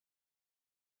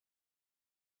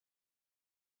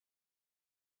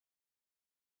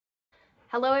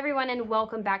Hello everyone and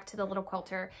welcome back to The Little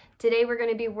Quilter. Today we're going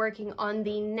to be working on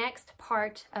the next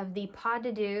part of the Pas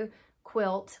de Deux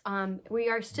quilt. We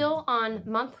are still on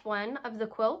month 1 of the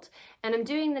quilt and I'm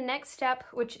doing the next step,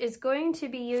 which is going to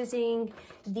be using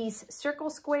these circle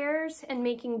squares and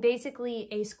making basically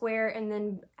a square and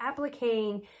then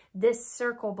appliquing this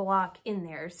circle block in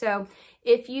there. So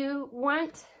if you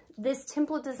want this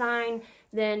template design,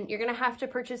 then you're going to have to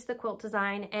purchase the quilt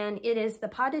design, and it is the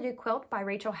Pas de Deux quilt by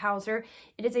Hauser.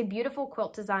 It is a beautiful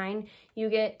quilt design. You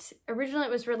get, originally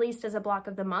it was released as a block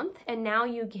of the month, and now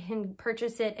you can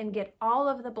purchase it and get all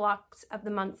of the blocks of the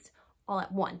months all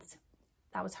at once.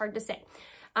 That was hard to say.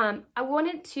 I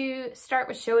wanted to start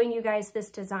with showing you guys this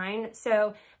design.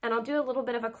 So, and I'll do a little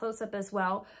bit of a close-up as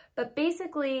well, but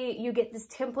basically you get this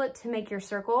template to make your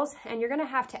circles, and you're going to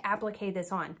have to applique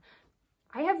this on.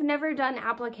 I have never done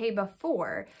applique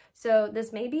before, so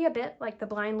this may be a bit like the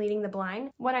blind leading the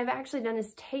blind. What I've actually done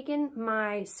is taken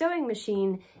my sewing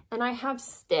machine and I have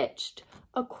stitched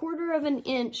 1/4 of an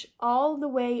inch all the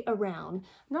way around.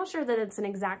 I'm not sure that it's an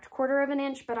exact 1/4 of an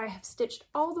inch, but I have stitched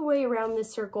all the way around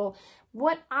this circle.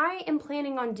 What I am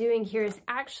planning on doing here is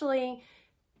actually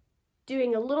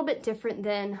doing a little bit different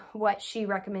than what she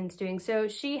recommends doing. So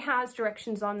she has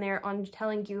directions on there on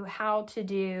telling you how to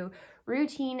do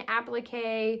routine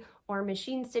applique or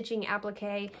machine stitching applique,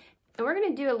 and we're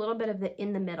going to do a little bit of the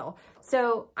in the middle.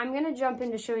 So I'm going to jump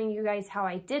into showing you guys how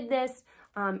I did this.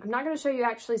 I'm not going to show you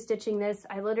actually stitching this.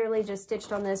 I literally just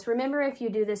stitched on this. Remember, if you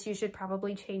do this, you should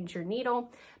probably change your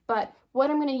needle. But what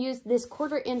I'm going to use, this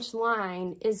 1/4 inch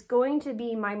line is going to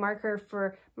be my marker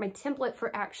for my template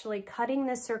for actually cutting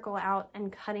this circle out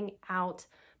and cutting out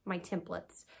my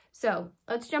templates. So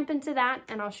let's jump into that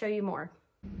and I'll show you more.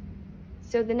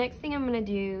 So the next thing I'm going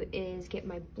to do is get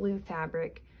my blue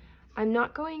fabric. I'm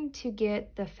not going to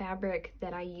get the fabric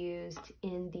that I used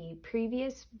in the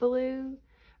previous blue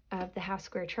of the half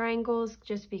square triangles,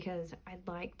 just because I'd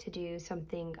like to do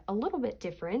something a little bit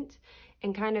different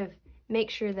and kind of make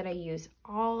sure that I use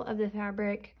all of the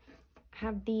fabric. I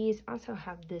have these, also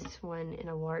have this one in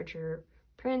a larger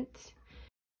print.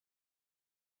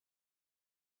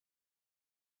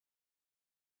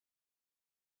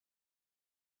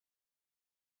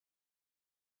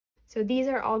 So these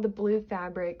are all the blue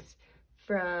fabrics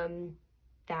from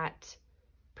that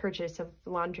purchase of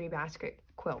laundry basket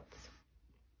quilts.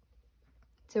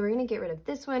 So we're going to get rid of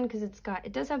this one because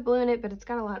it does have blue in it, but it's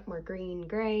got a lot more green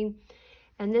gray.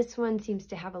 And this one seems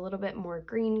to have a little bit more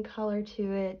green color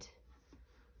to it.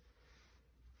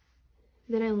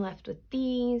 Then I'm left with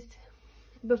these.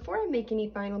 Before I make any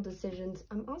final decisions,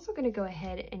 I'm also going to go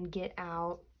ahead and get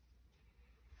out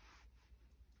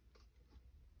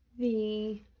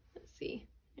the, let's see,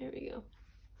 there we go.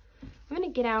 I'm going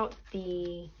to get out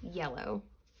the yellow.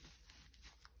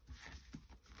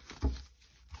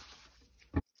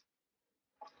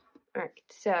 All right,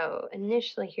 so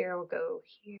initially here, we'll go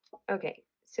here. Okay,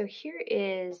 so here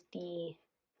is the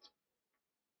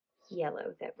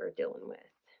yellow that we're dealing with.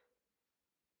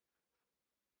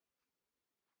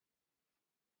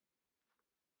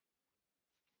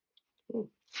 Ooh,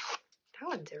 that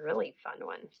one's a really fun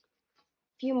one.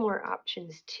 A few more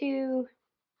options too.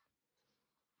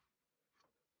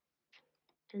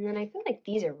 And then I feel like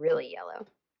these are really yellow,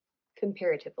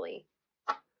 comparatively.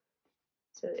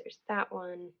 So there's that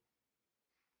one.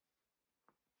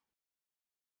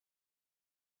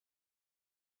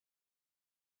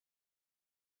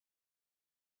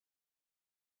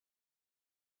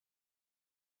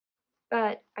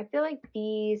 But I feel like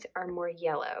these are more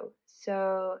yellow,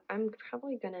 so I'm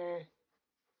probably gonna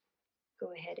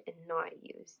go ahead and not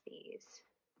use these.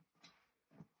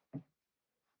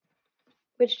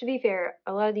 Which, to be fair,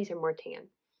 a lot of these are more tan.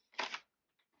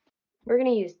 We're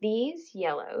gonna use these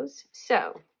yellows,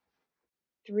 so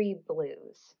 3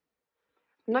 blues.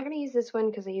 I'm not gonna use this one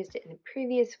because I used it in the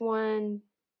previous one.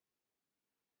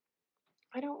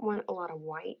 I don't want a lot of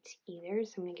white either,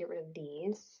 so I'm gonna get rid of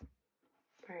these.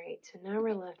 All right, so now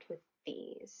we're left with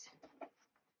these.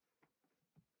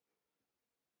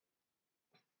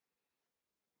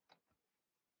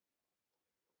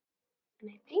 And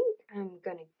I think I'm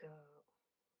gonna go.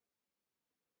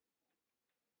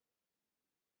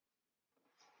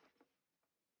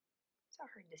 It's a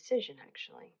hard decision,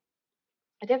 actually.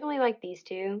 I definitely like these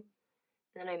two,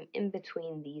 and I'm in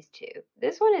between these two.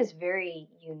 This one is very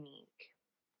unique.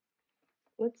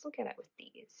 Let's look at it with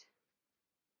these.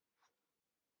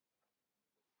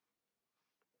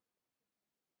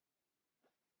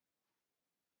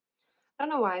 I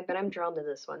don't know why, but I'm drawn to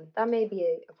this one. That may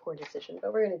be a poor decision,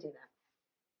 but we're going to do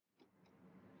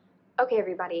Okay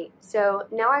everybody, so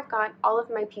now I've got all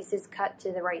of my pieces cut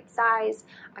to the right size.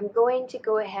 I'm going to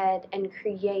go ahead and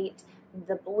create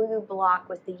the blue block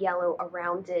with the yellow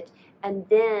around it, and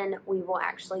then we will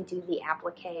actually do the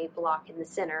applique block in the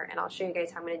center, and I'll show you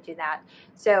guys how I'm going to do that.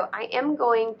 So I am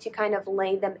going to kind of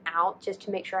lay them out just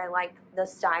to make sure I like the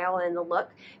style and the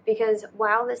look, because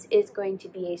while this is going to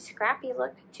be a scrappy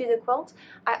look to the quilt,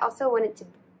 I also want it to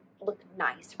look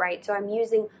nice, right? So I'm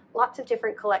using lots of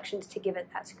different collections to give it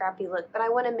that scrappy look, but I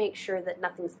want to make sure that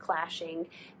nothing's clashing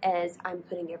as I'm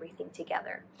putting everything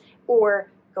together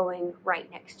or going right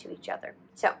next to each other.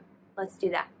 So let's do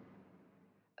that.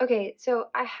 Okay, so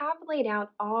I have laid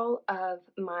out all of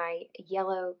my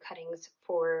yellow cuttings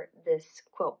for this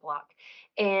quilt block,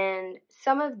 and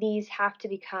some of these have to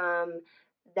become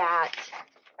that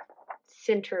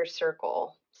center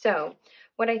circle. So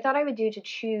what I thought I would do to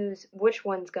choose which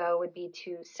ones go would be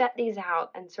to set these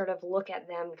out and sort of look at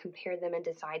them, compare them, and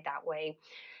decide that way,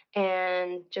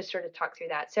 and just sort of talk through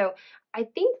that. So I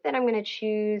think that I'm going to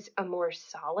choose a more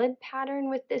solid pattern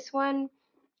with this one,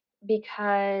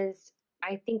 because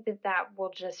I think that that will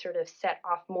just sort of set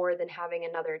off more than having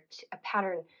a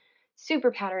pattern, super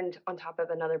patterned on top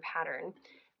of another pattern.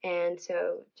 And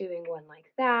so doing one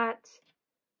like that,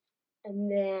 and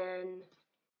then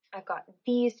I've got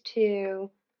these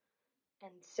two,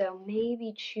 and so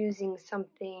maybe choosing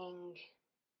something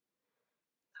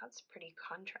that's pretty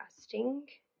contrasting.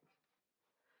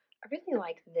 I really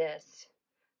like this,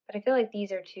 but I feel like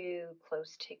these are too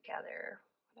close together.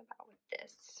 What about with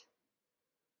this?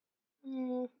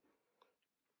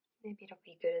 Maybe it'll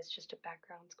be good as just a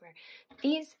background square.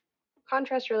 These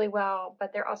contrast really well,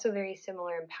 but they're also very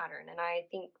similar in pattern, and I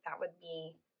think that would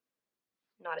be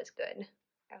not as good.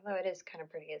 Although it is kind of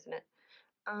pretty, isn't it?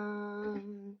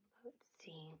 Let's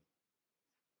see.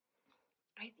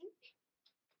 I think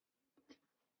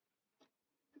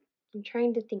I'm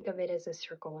trying to think of it as a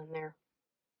circle in there.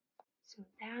 So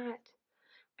that,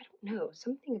 I don't know,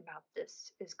 something about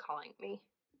this is calling me.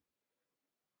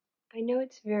 I know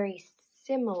it's very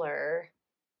similar,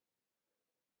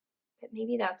 but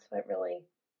maybe that's what really,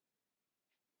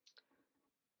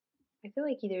 I feel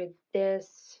like either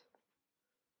this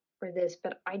or this,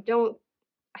 but I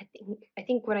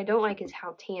think what I don't like is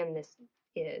how tan this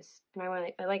is. And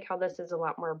I like how this is a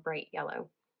lot more bright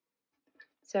yellow.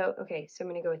 So, okay, so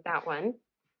I'm going to go with that one.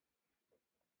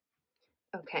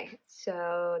 Okay,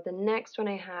 so the next one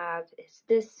I have is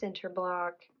this center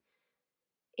block.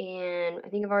 And I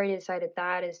think I've already decided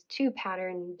that is too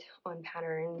patterned on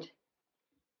patterned.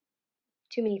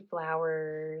 Too many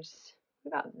flowers.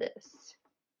 What about this?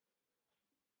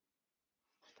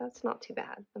 That's not too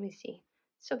bad. Let me see.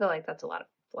 Still feel like that's a lot of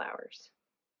flowers.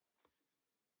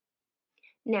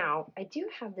 Now, I do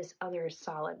have this other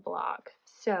solid block,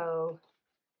 so,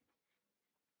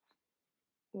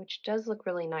 which does look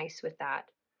really nice with that.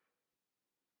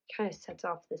 Kind of sets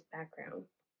off this background.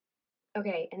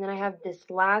 Okay, and then I have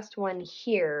this last one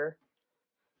here.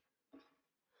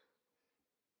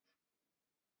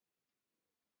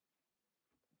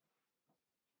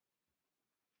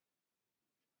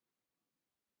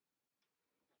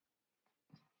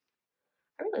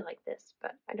 I really like this,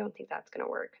 but I don't think that's gonna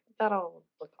work. That'll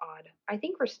look odd. I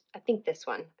think this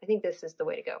one. I think this is the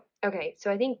way to go. Okay, so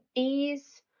I think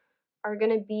these are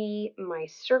gonna be my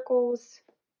circles.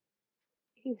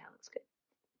 I think that looks good.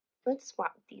 Let's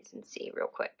swap these and see real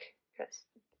quick, because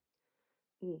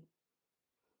I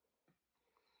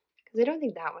don't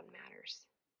think that one matters.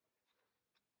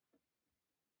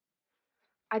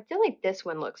 I feel like this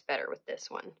one looks better with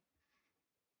this one.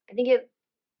 I think it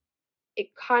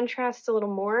contrasts a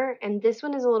little more, and this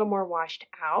one is a little more washed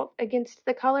out against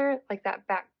the color, like that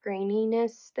back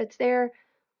graininess that's there,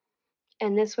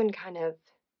 and this one kind of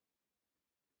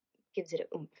gives it a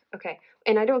oomph. Okay,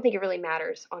 and I don't think it really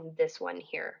matters on this one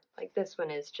here. Like this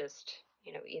one is just,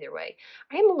 you know, either way.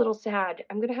 I am a little sad.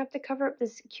 I'm gonna have to cover up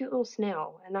this cute little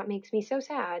snail, and that makes me so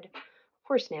sad.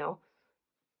 Poor snail.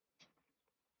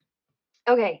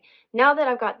 Okay, now that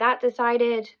I've got that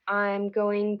decided, I'm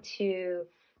going to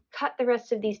cut the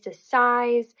rest of these to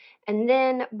size, and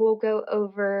then we'll go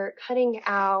over cutting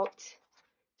out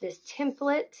this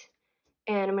template,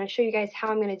 and I'm going to show you guys how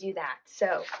I'm going to do that.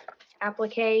 So,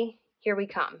 applique, here we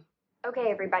come. Okay,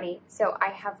 everybody, so I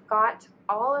have got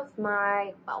all of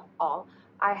my,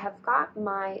 I have got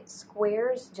my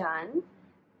squares done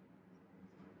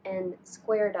and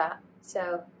squared up,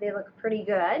 so they look pretty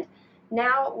good.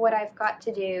 Now what I've got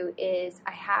to do is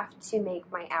I have to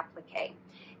make my applique,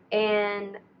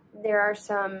 and there are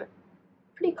some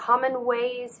pretty common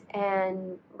ways,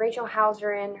 and Rachel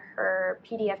Hauser in her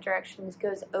PDF directions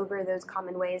goes over those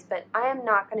common ways, but I am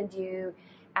not going to do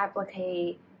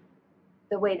applique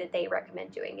the way that they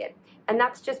recommend doing it. And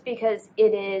that's just because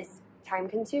it is time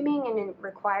consuming and it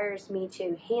requires me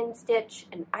to hand stitch,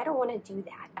 and I don't want to do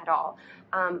that at all.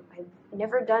 I've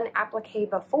never done applique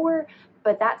before,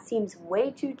 but that seems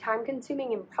way too time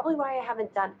consuming and probably why I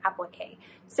haven't done applique.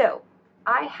 So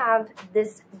I have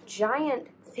this giant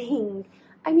thing.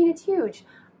 I mean, it's huge.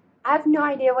 I have no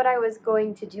idea what I was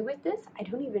going to do with this. I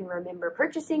don't even remember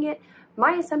purchasing it.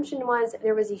 My assumption was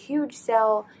there was a huge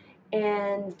sale,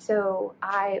 and so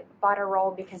I bought a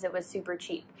roll because it was super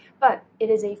cheap. But it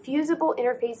is a fusible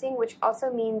interfacing, which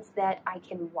also means that I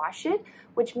can wash it,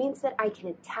 which means that I can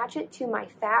attach it to my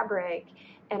fabric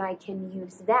and I can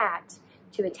use that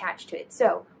to attach to it.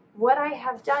 So what I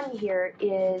have done here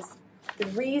is, the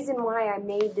reason why I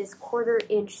made this 1/4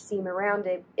 inch seam around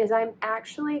it is I'm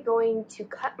actually going to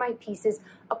cut my pieces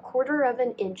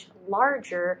 1/4 inch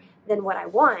larger than what I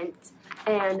want,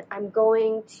 and I'm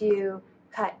going to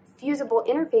cut fusible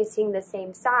interfacing the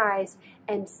same size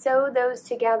and sew those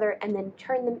together and then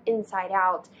turn them inside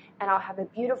out, and I'll have a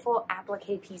beautiful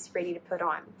applique piece ready to put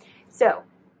on. So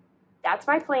that's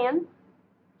my plan.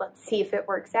 Let's see if it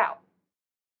works out.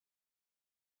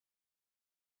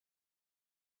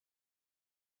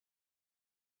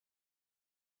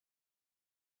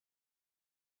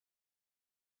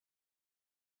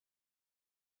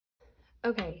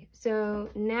 Okay,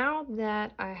 so now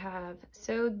that I have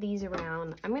sewed these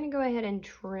around, I'm going to go ahead and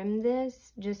trim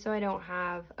this just so I don't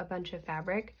have a bunch of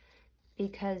fabric,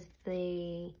 because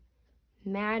the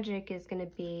magic is going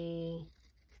to be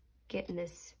getting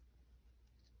this.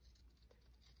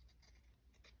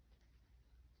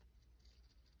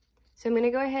 So I'm going to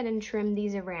go ahead and trim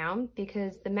these around,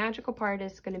 because the magical part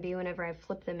is going to be whenever I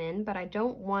flip them in, but I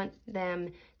don't want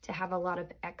them to have a lot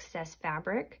of excess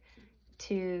fabric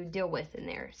to deal with in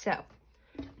there. So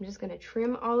I'm just going to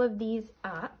trim all of these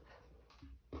up.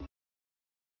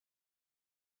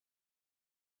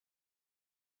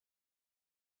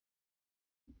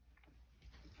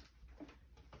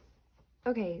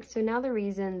 Okay, so now the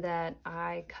reason that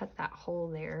I cut that hole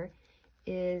there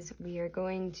is we are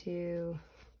going to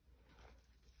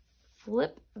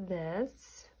flip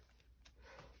this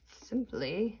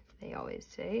simply, they always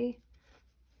say,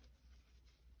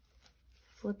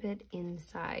 flip it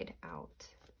inside out.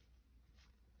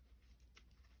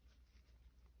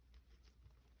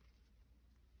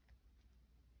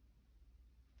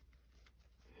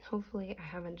 Hopefully I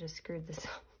haven't just screwed this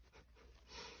up.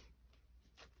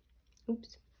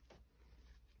 Oops.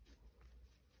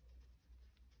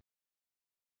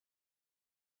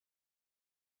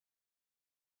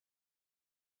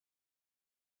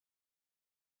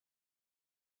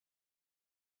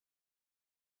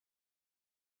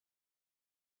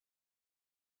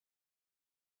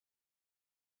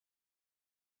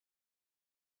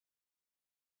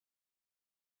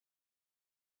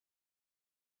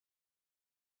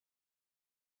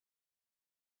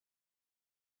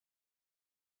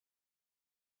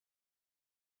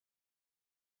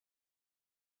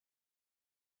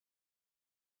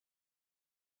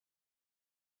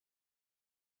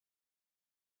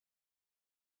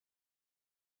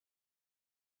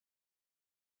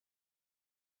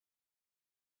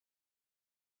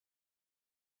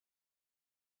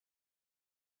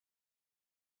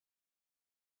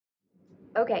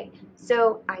 Okay,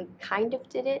 so I kind of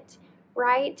did it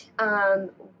right.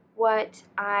 What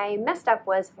I messed up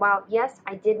was, well, yes,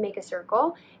 I did make a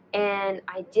circle, and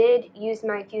I did use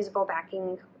my fusible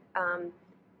backing.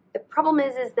 The problem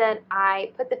is that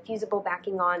I put the fusible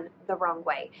backing on the wrong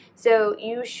way. So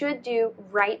you should do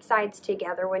right sides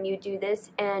together when you do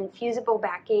this, and fusible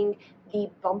backing,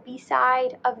 the bumpy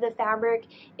side of the fabric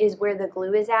is where the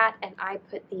glue is at, and I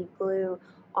put the glue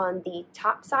on the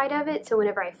top side of it. So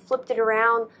whenever I flipped it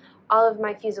around, all of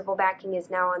my fusible backing is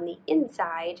now on the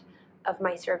inside of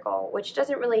my circle, which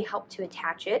doesn't really help to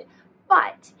attach it,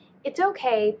 but it's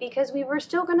okay because we were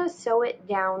still gonna sew it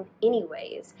down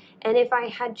anyways. And if I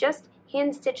had just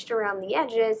hand stitched around the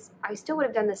edges, I still would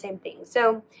have done the same thing.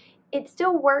 So it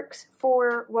still works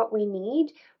for what we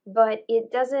need, but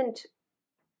it doesn't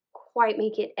quite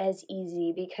make it as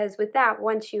easy, because with that,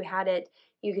 once you had it,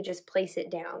 you could just place it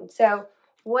down. So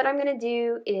what I'm gonna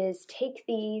do is take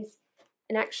these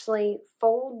and actually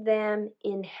fold them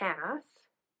in half,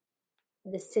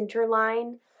 the center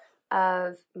line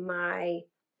of my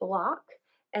block,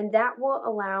 and that will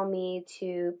allow me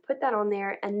to put that on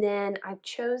there. And then I've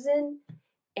chosen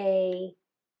a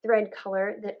thread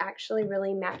color that actually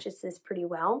really matches this pretty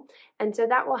well, and so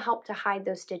that will help to hide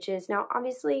those stitches. Now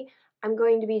obviously I'm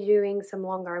going to be doing some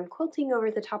long arm quilting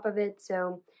over the top of it,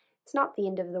 so it's not the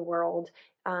end of the world.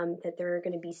 that there are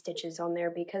going to be stitches on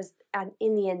there, because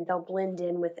in the end they'll blend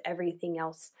in with everything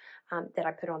else that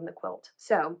I put on the quilt.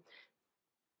 So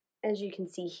as you can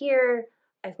see here,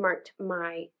 I've marked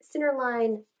my center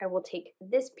line. I will take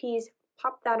this piece,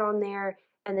 pop that on there,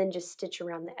 and then just stitch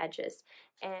around the edges.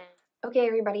 And okay,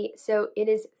 everybody, so it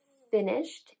is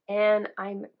finished, and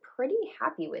I'm pretty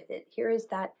happy with it. Here is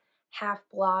that half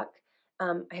block.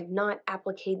 I have not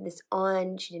appliqued this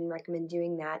on. She didn't recommend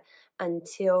doing that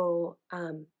until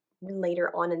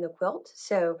later on in the quilt.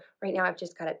 So right now I've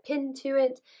just got it pinned to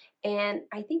it, and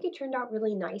I think it turned out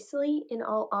really nicely, in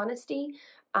all honesty.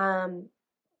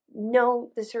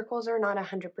 No, the circles are not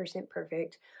 100%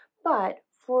 perfect, but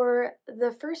for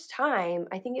the first time,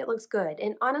 I think it looks good.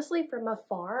 And honestly, from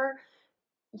afar,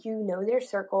 you know they're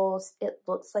circles, it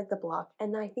looks like the block,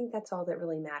 and I think that's all that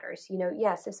really matters. You know,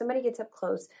 yes, if somebody gets up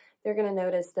close, they're going to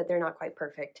notice that they're not quite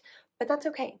perfect, but that's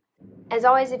okay. As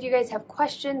always, if you guys have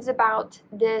questions about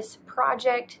this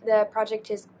project, the project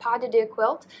is Pas de Deux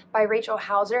Quilt by Rachel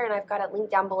Hauser, and I've got it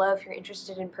linked down below if you're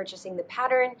interested in purchasing the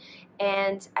pattern.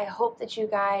 And I hope that you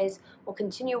guys will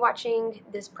continue watching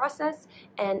this process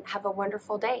and have a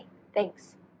wonderful day.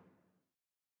 Thanks.